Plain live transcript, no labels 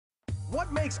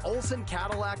What makes Olsen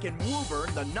Cadillac in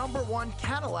Woburn the #1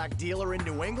 Cadillac dealer in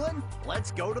New England?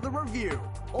 Let's go to the review.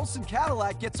 Olsen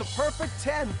Cadillac gets a perfect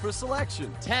 10 for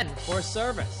selection, 10 for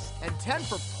service, and 10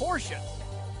 for Porsches.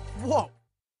 Whoa!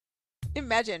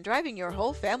 Imagine driving your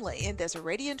whole family in this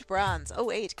radiant bronze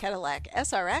 '08 Cadillac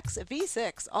SRX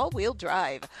V6 all-wheel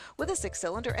drive with a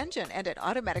 6-cylinder engine and an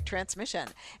automatic transmission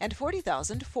and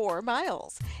 40,004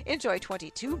 miles. Enjoy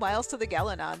 22 miles to the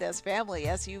gallon on this family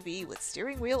SUV with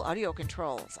steering wheel audio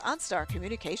controls, OnStar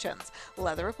communications,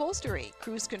 leather upholstery,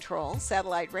 cruise control,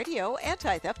 satellite radio,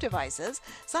 anti-theft devices,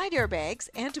 side airbags,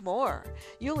 and more.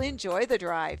 You'll enjoy the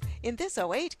drive in this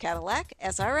 '08 Cadillac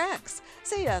SRX.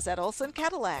 See us at Olsen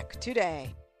Cadillac today.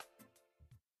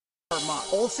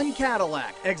 Olsen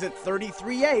Cadillac, exit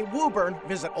 33A, Woburn.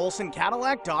 Visit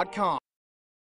olsencadillac.com.